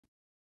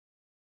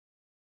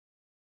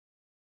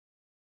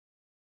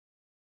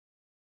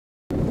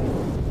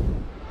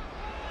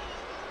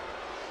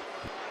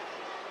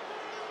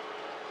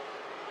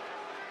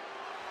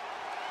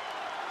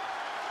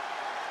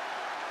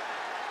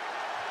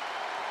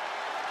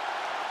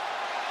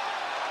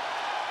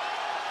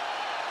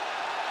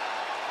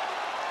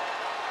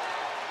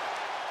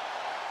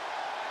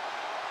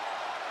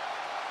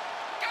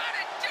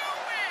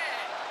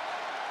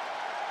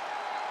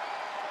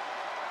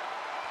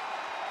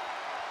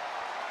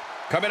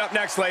Coming up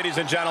next, ladies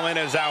and gentlemen,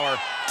 is our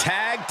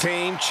Tag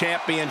Team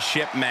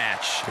Championship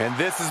match. And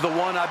this is the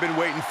one I've been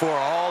waiting for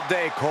all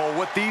day, Cole.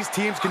 What these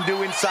teams can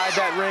do inside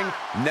that ring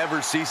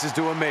never ceases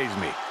to amaze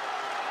me.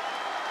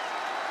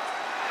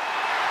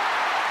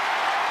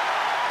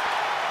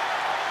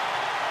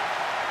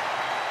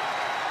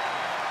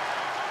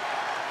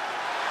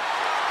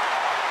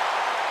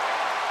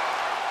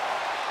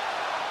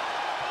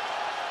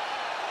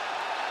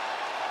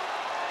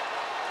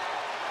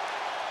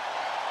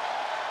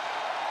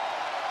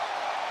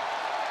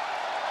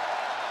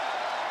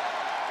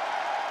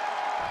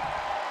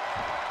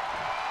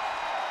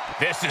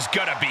 This is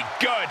gonna be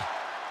good.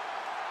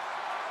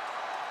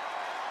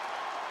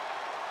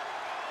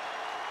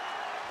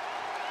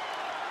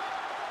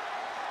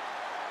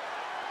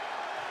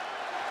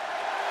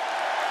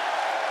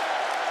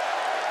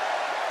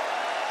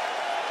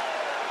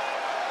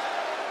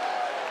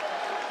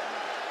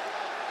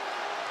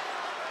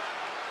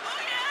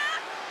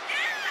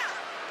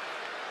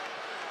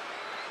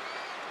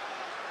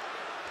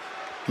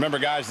 Remember,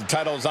 guys, the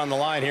title is on the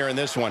line here in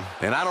this one.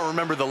 And I don't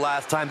remember the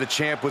last time the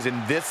champ was in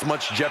this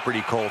much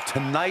jeopardy, Cole.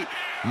 Tonight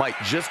might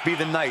just be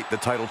the night the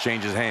title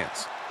changes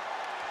hands.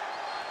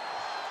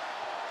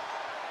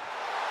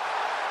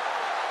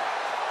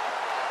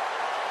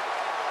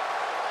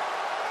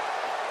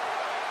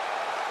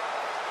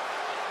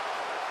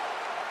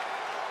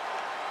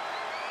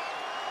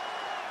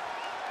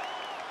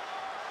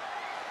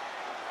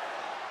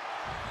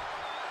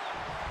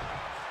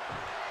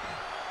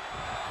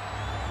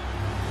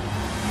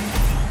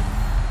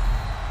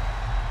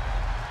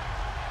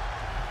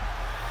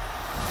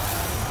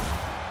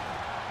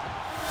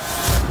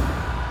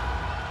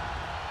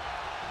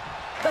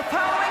 The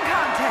following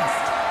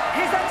contest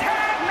is a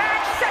tag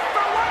match set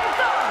for one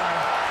fall,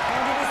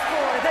 and it is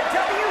for the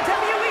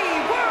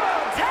WWE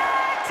World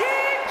Tag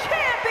Team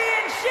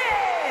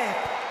Championship.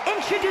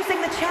 Introducing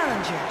the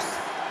challengers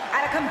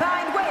at a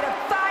combined weight of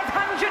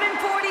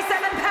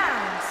 547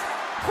 pounds,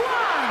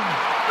 Juan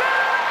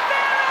Vega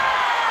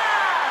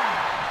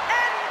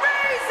and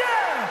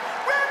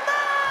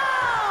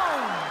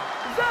Ramon,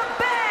 the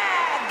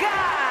Bad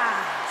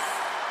Guys,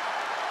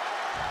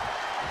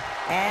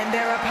 and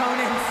their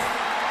opponents.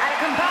 At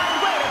a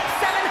combined weight of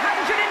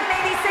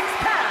 786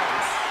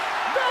 pounds,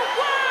 the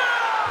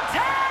World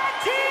Tag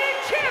Team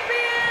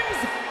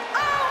Champions,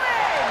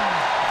 Owen,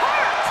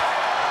 Hart,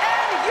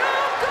 and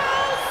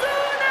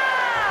Yokozuna,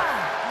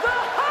 the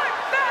Hart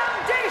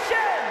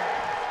Foundation.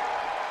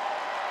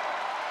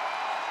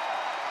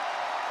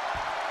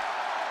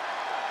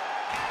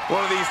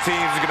 One of these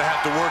teams is going to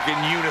have to work in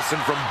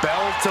unison from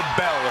bell to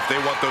bell if they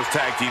want those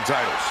tag team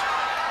titles.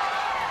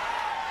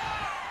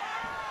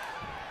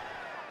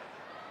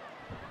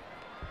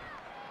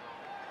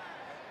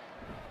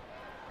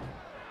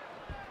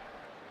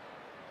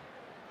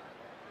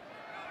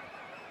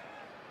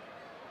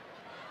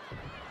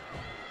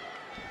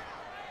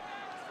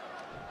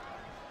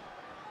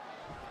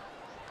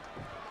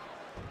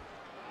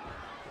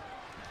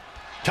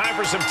 Time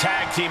for some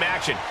tag team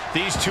action.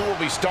 These two will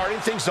be starting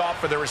things off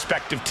for their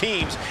respective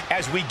teams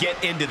as we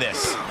get into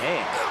this.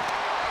 Man.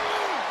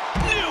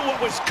 Knew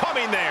what was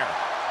coming there.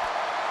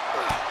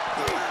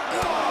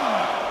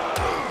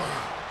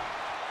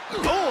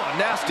 Oh, a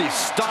nasty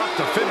stop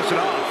to finish it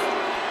off.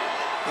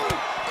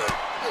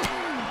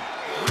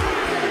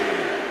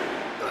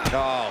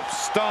 Oh,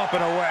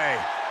 stomping away.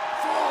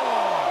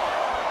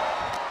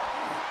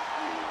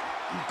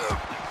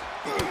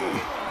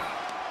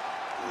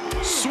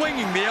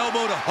 Swinging the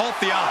elbow to halt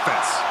the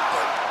offense.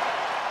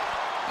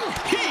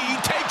 He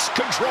takes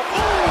control.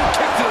 Ooh,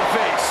 kick to the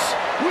face.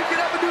 We could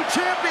have a new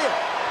champion.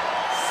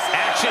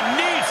 Action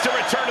needs to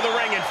return to the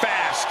ring and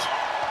fast.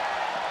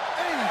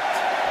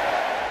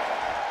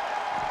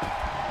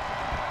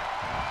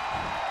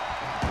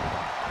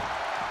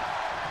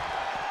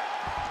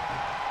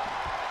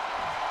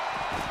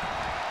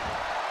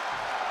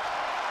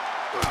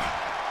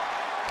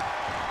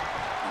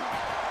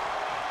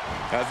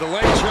 As the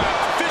leg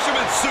trap,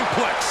 fisherman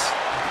suplex.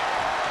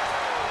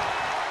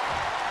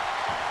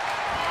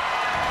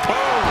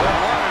 Boom,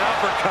 what an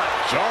uppercut,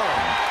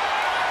 jarring.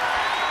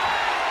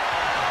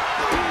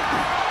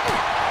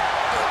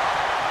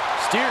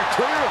 Steer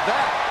clear of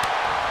that.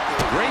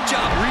 Great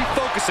job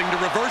refocusing to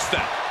reverse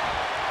that.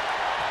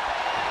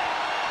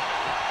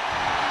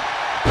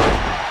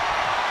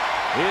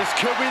 This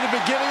could be the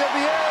beginning of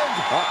the end.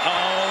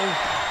 Uh-oh.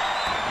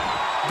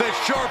 The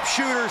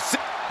sharpshooter.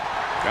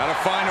 Gotta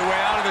find a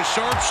way out of the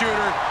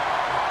sharpshooter.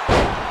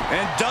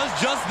 And does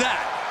just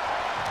that.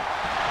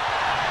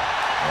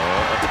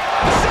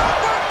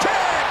 Super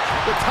kick!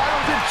 The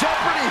title's in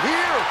jeopardy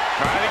here.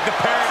 I think the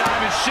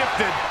paradigm has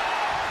shifted.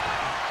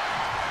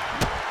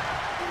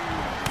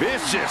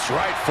 Vicious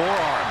right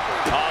forearm.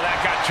 Oh, that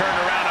got turned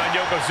around on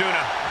Yokozuna.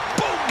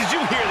 Boom! Did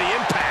you hear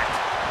the impact?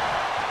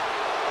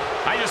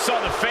 I just saw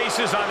the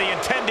faces on the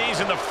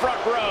attendees in the front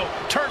row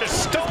turn to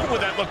stone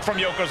with that look from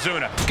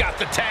Yokozuna. Got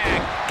the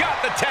tag. Got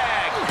the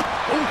tag.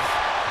 Oof.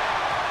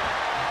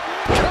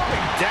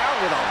 Coming down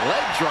with a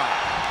leg drop.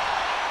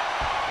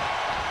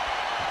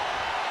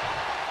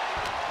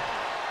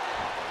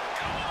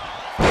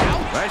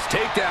 Nice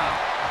takedown.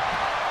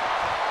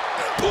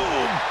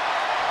 Boom.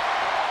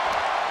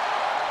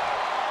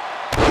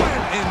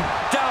 When in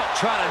doubt,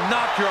 try to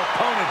knock your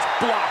opponent's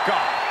block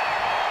off.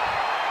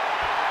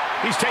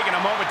 He's taking a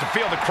moment to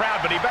feel the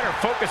crowd, but he better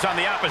focus on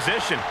the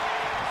opposition.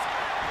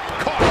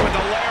 Caught with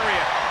a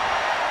lariat.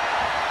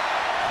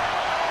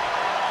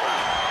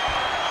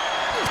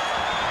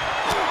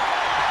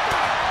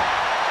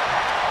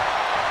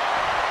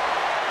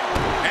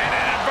 And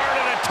an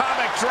inverted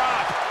atomic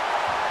drop.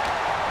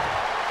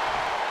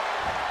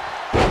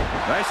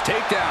 Nice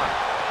takedown.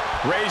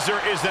 Razor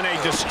is in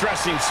a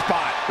distressing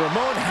spot.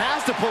 Ramon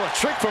has to pull a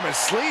trick from his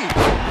sleeve.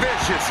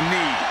 Vicious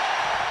knee.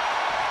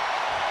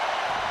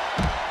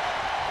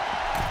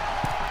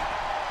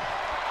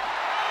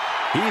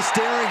 He's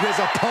staring his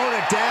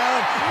opponent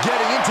down,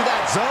 getting into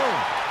that zone.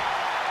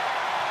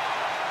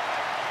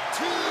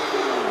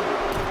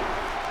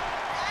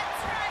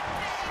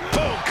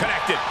 Boom,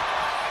 connected.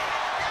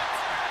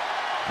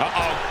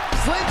 Uh-oh.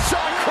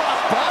 Slingshot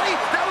crossbody?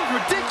 That was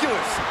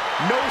ridiculous.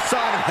 No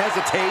sign of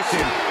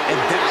hesitation, and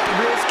that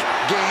risk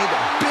gained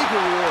big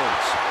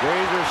rewards.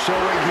 Razor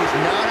showing he's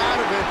not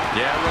out of it.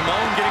 Yeah,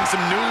 Ramon getting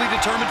some newly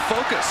determined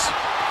focus.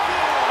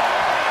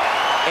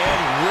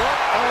 And what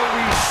are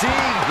we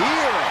seeing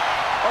here?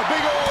 A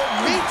big old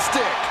meat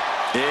stick.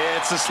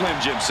 It's a Slim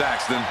Jim,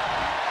 Saxton.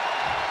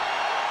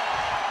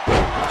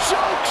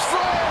 Choke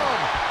slam.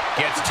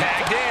 Gets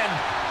tagged in.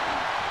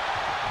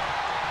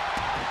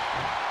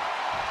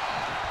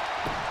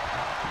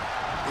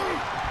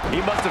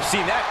 He must have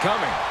seen that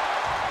coming.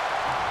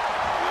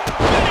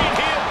 Big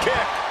heel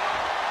kick.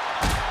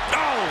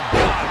 Oh,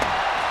 God.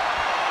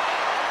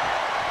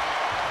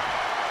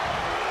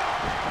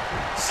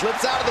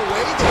 Slips out of the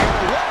way there.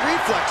 What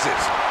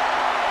reflexes?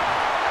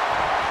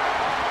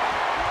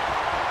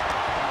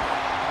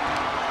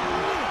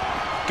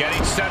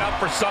 Getting set up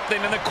for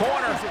something in the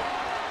corner.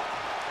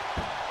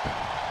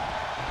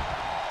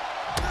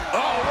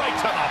 Oh, right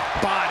to the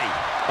body.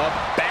 A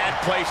bad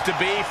place to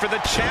be for the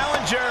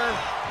challenger.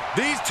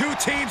 These two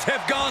teams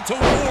have gone to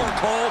war,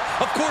 Cole.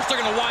 Of course they're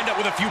going to wind up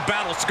with a few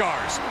battle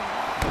scars.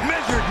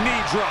 Measured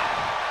knee drop.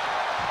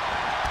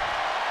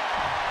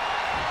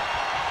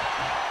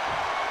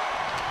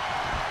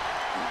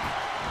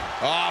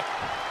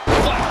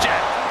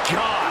 Flapjack.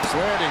 God.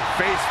 Landing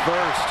face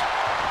first.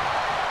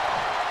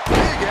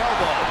 Big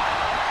elbow.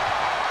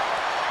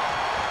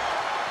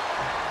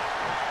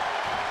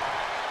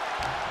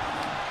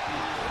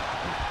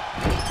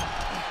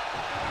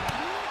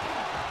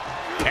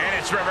 And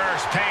it's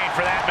reverse pain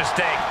for that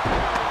mistake.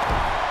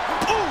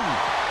 Ooh.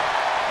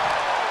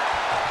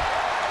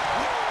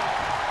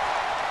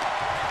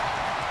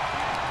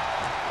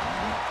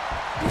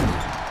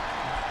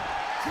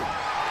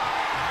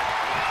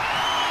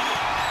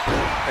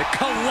 A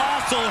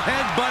colossal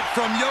headbutt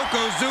from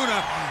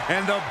Yokozuna,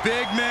 and the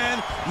big man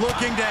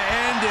looking to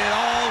end it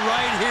all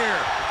right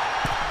here.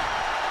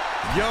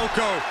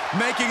 Yoko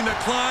making the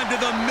climb to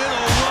the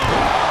middle rope.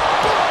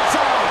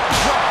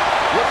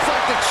 Looks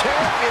like the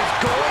champ is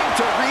going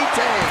to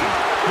retain.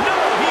 No,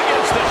 he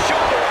gets the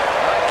shoulder.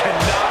 I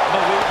cannot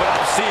believe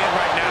what I'm seeing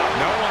right now.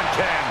 No one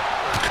can.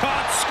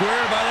 Caught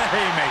square by the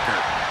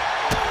haymaker.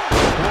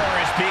 War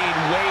is being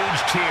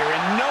waged here,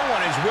 and no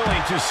one is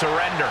willing to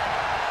surrender.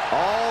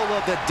 All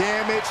of the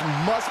damage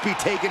must be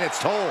taking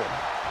its toll.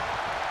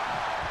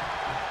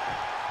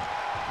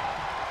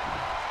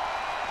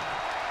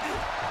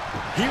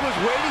 He was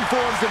waiting for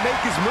him to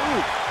make his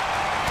move.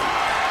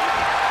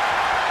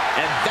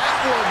 And that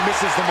one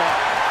misses the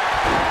mark.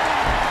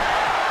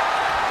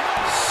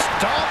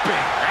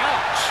 Stomping.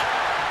 Ouch.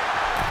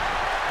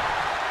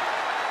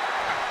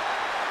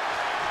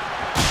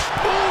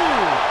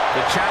 Ooh.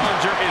 The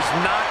challenger is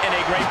not in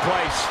a great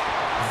place.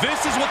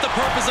 This is what the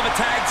purpose of a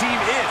tag team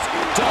is.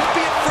 Don't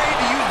be afraid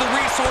to use the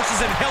resources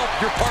and help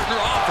your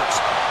partner offers.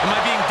 Am I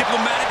being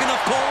diplomatic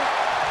enough, Cole?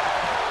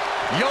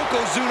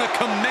 Yokozuna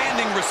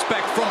commanding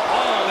respect from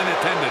all in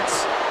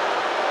attendance.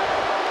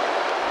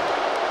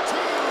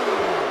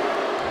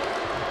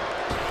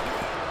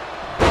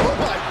 Oh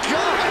my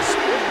gosh!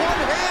 With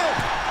one hand!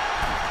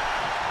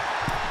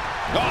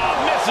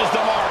 Oh, misses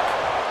the mark.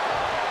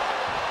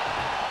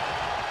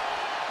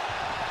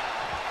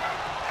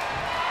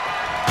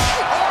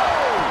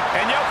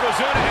 And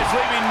Yokozuna is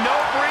leaving no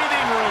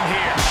breathing room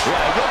here.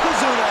 Yeah,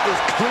 Yokozuna is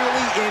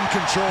clearly in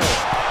control.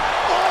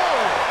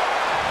 Oh!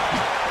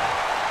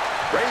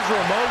 Razor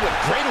Ramon with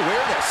great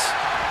awareness.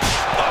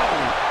 Oh!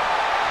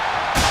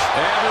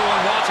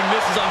 Everyone watching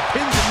this is on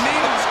pins and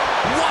needles.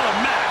 What a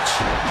match!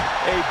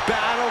 A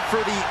battle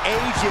for the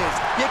ages.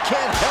 You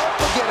can't help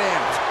but get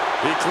amped.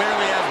 He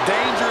clearly has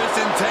dangerous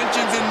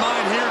intentions in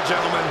mind here,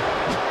 gentlemen.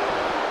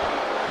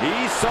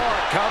 He saw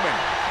it coming.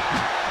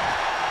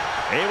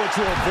 Able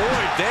to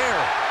avoid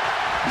there.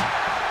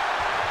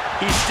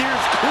 He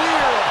steers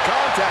clear of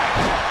contact.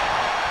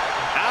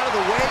 Out of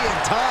the way in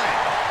time.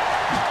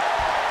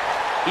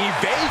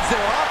 Evades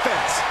their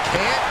offense.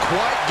 Can't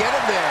quite get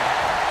him there.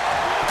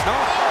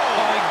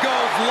 Oh, he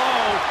goes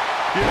low.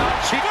 You're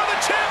not cheating for the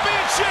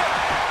championship.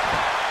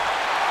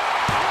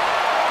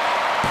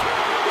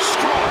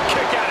 Strong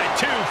kick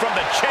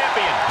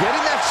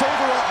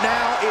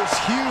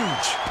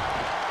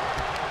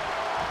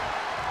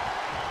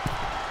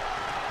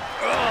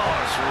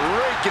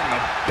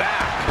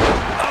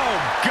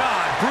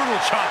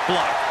chop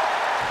block.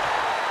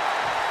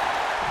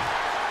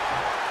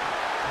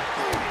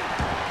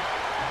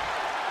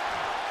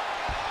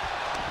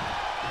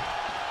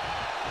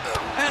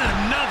 And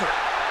another.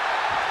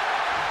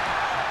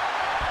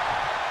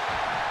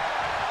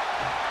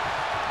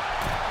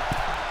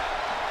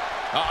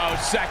 Uh-oh,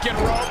 second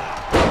rope.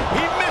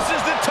 He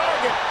misses the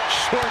target.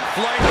 Short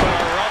flight,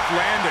 but a rough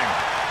landing.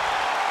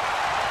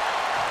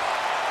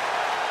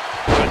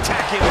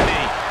 Attacking the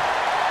knee.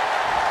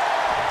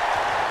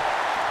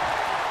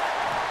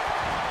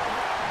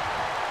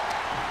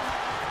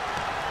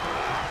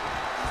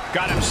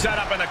 Got him set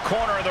up in the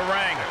corner of the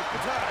ring.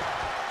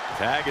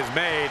 Tag is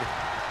made.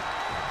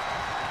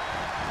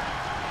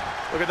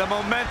 Look at the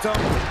momentum.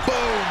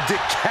 Boom!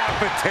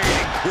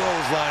 Decapitating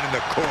clothesline in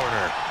the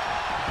corner.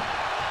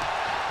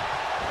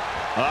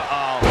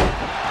 Uh-oh.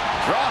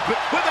 Drop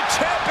it with the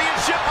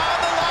championship on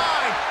the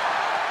line.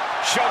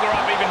 Shoulder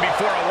up even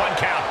before a 1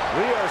 count.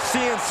 We are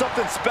seeing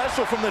something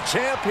special from the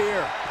champ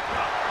here.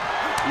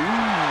 Oh,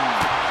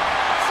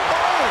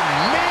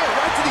 man,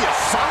 right to the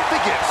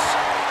esophagus.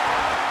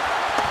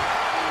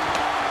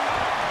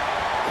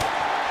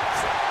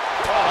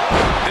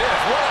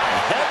 What a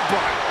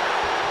headbutt.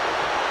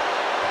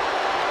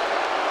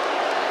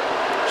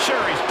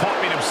 Sure, he's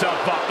pumping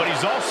himself up, but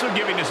he's also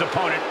giving his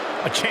opponent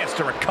a chance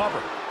to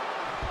recover.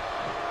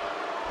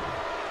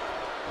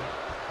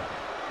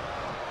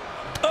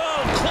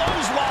 Oh,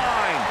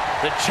 clothesline!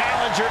 The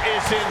challenger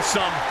is in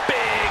some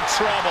big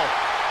trouble.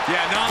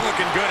 Yeah, not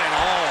looking good at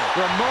all.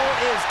 Ramon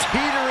is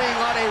teetering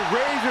on a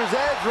razor's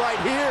edge right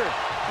here.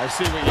 I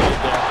see what you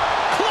did there.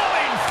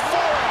 Clubbing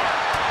forearm!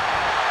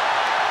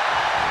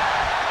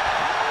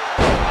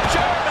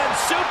 German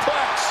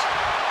suplex!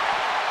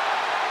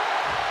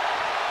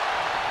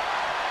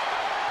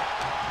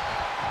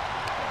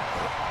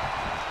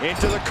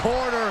 Into the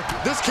corner.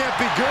 This can't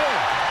be good.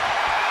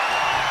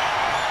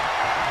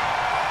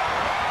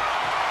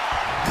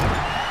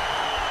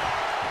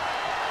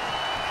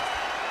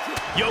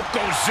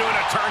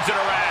 Yokozuna turns it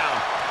around.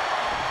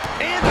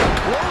 And the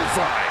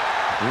clothesline.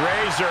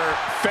 Razor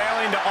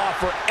failing to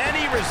offer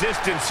any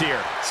resistance here.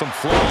 Some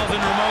flaws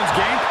in Ramon's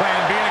game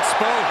plan being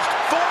exposed.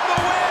 For the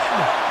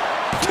win!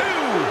 2,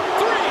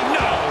 3,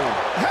 no!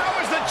 How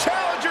is the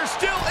challenger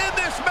still in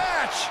this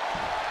match?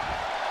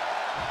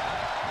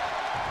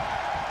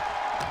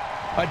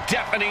 A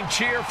deafening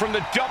cheer from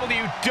the WWE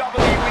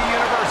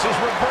Universe is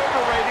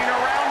reverberating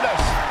around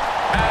us.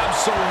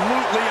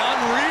 Absolutely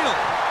unreal.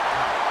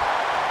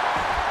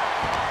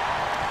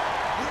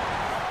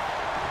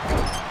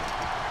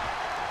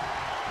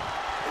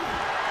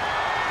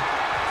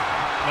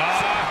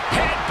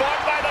 Headbutt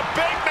by the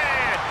big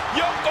man.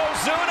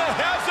 Yokozuna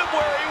has him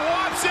where he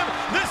wants him.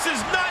 This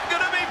is not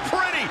going to be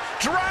pretty.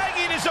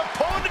 Dragging his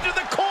opponent to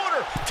the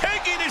corner,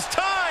 taking his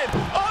time,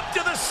 up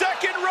to the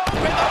second rope,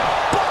 and the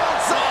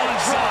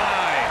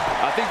bonsai.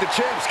 I think the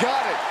champ's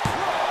got it.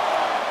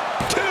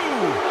 2,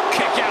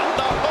 kick out,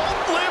 the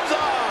hope lives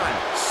on.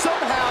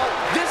 Somehow,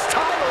 this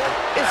title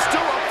is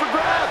still up for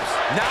grabs.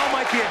 Now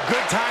might be a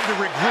good time to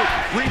regroup.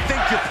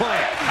 Rethink your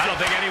plan. I don't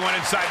think anyone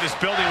inside this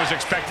building was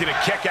expecting a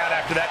kick out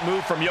after that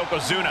move from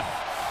Yokozuna.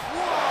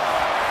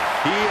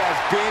 He has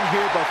been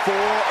here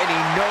before, and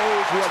he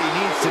knows what he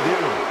needs to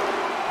do.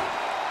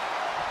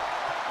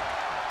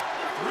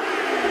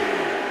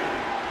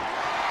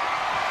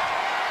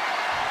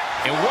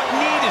 And what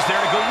need is there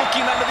to go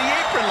looking under the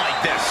apron like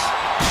this?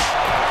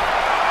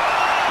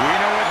 We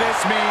know what this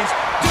means.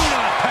 Do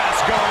not pass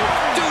go.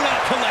 Do not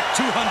collect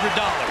 $200.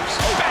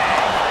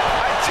 Bang!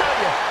 I tell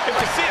you, if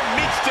I see a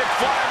meat stick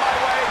flying my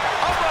way,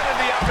 I'll run in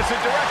the opposite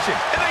direction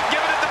and then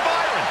give it to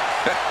Byron.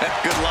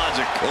 Good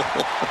logic,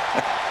 Cole.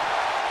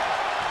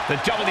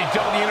 The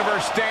WWE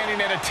Universe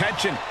standing at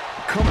attention,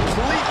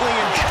 completely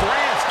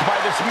entranced by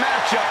this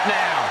matchup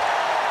now.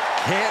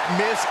 Can't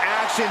miss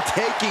action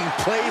taking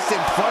place in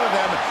front of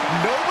them.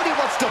 Nobody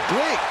wants to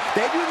blink.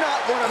 They do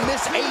not want to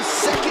miss a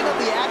second of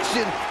the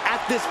action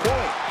at this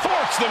point.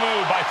 Force the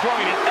move by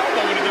throwing an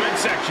elbow into the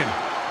midsection.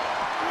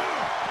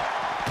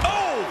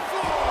 Oh!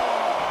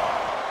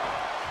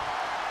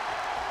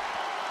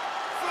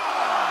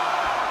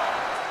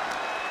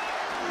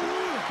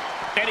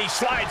 And he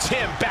slides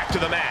him back to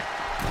the mat.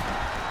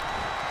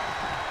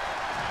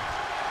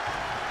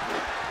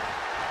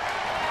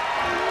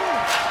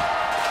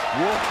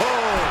 Whoa,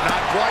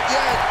 not quite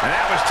yet. And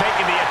that was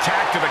taking the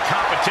attack to the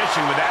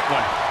competition with that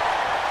one.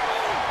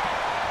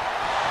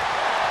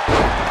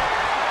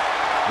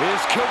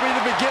 This could be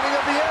the beginning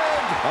of the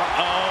end.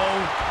 Uh-oh.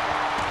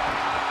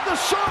 The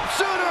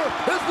sharpshooter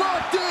is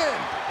locked in.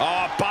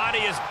 Oh,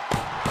 body is...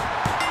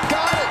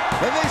 Got it,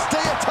 and they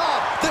stay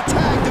atop the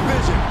tag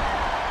division.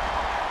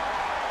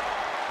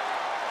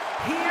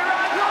 Here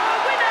are your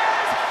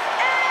winners,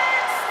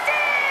 and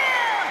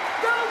still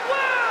the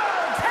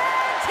World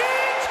Tag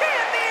Team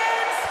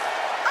Champions,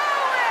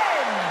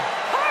 Owen,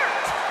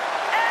 Hart,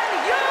 and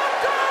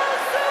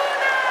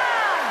Yokozuna,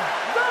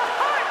 the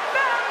Hart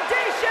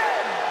Foundation.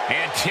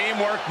 And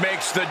teamwork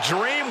makes the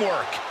dream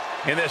work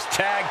in this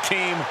tag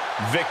team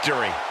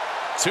victory.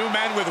 Two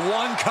men with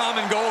one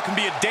common goal can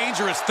be a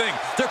dangerous thing.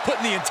 They're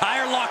putting the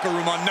entire locker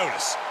room on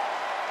notice.